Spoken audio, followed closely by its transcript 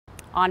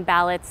On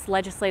ballots,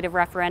 legislative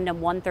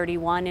referendum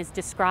 131 is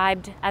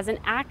described as an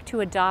act to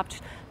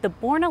adopt the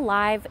Born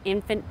Alive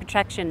Infant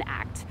Protection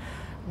Act,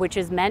 which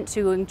is meant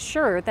to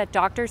ensure that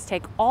doctors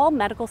take all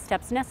medical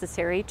steps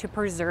necessary to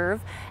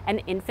preserve an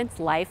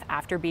infant's life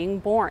after being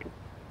born.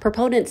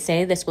 Proponents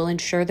say this will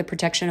ensure the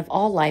protection of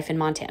all life in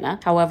Montana.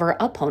 However,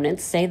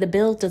 opponents say the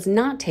bill does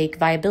not take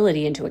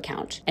viability into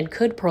account and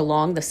could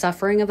prolong the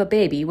suffering of a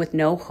baby with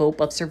no hope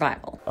of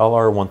survival.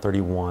 LR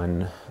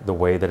 131, the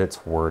way that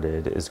it's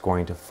worded, is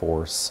going to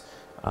force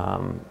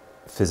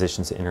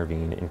physicians to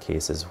intervene in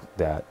cases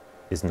that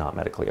is not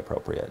medically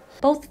appropriate.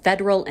 Both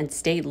federal and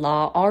state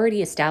law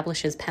already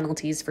establishes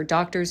penalties for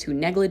doctors who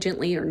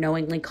negligently or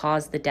knowingly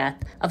cause the death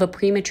of a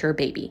premature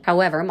baby.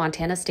 However,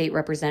 Montana State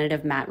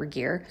Representative Matt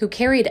Regier, who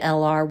carried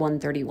LR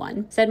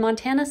 131, said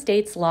Montana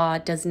State's law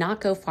does not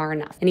go far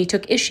enough, and he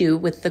took issue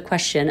with the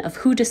question of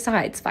who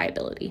decides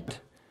viability.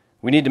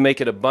 We need to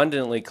make it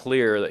abundantly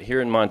clear that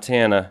here in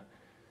Montana,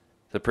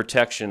 the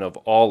protection of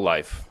all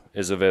life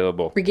is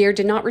available. Regier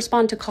did not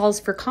respond to calls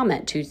for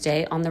comment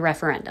Tuesday on the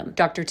referendum.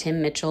 Dr. Tim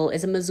Mitchell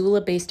is a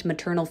Missoula-based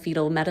maternal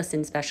fetal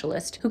medicine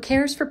specialist who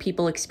cares for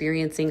people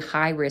experiencing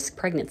high-risk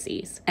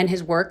pregnancies, and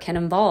his work can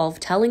involve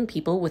telling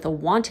people with a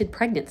wanted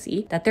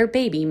pregnancy that their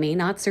baby may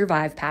not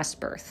survive past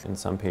birth. In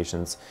some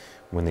patients,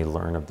 when they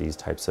learn of these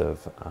types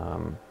of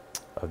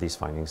these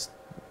findings,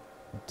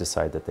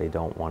 decide that they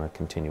don't want to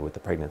continue with the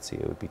pregnancy.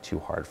 It would be too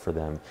hard for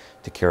them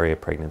to carry a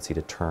pregnancy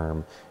to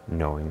term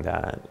knowing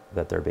that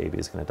their baby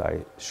is going to die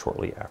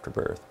shortly after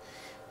birth.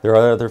 There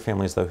are other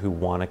families, though, who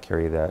want to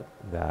carry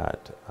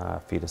that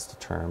fetus to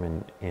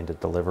term and to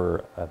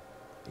deliver a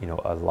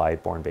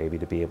live-born baby,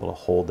 to be able to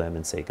hold them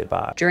and say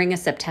goodbye. During a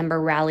September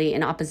rally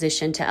in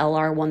opposition to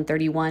LR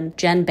 131,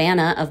 Jen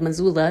Banna of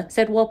Missoula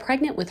said while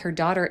pregnant with her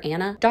daughter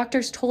Anna,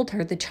 doctors told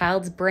her the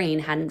child's brain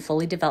hadn't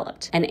fully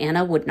developed and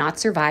Anna would not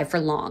survive for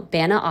long.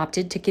 Banna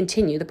opted to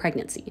continue the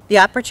pregnancy. The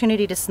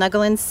opportunity to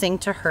snuggle and sing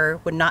to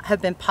her would not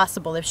have been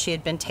possible if she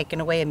had been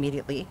taken away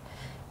immediately.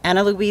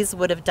 Anna Louise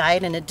would have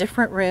died in a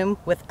different room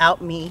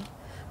without me,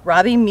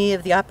 robbing me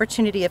of the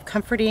opportunity of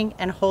comforting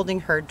and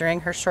holding her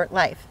during her short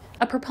life.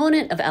 A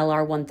proponent of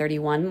LR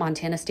 131,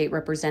 Montana State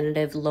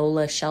Representative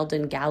Lola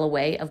Sheldon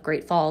Galloway of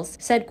Great Falls,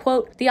 said,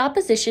 quote, "The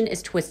opposition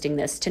is twisting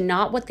this to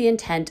not what the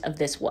intent of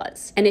this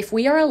was. And if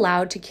we are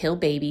allowed to kill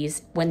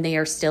babies when they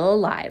are still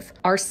alive,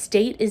 our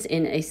state is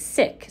in a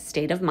sick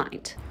state of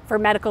mind." For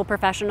medical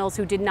professionals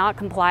who did not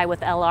comply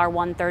with LR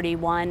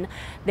 131,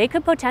 they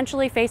could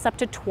potentially face up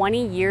to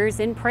 20 years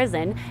in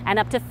prison and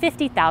up to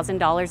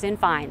 $50,000 in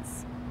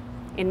fines.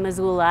 In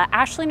Missoula,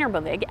 Ashley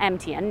Nurbovig,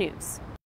 MTN News.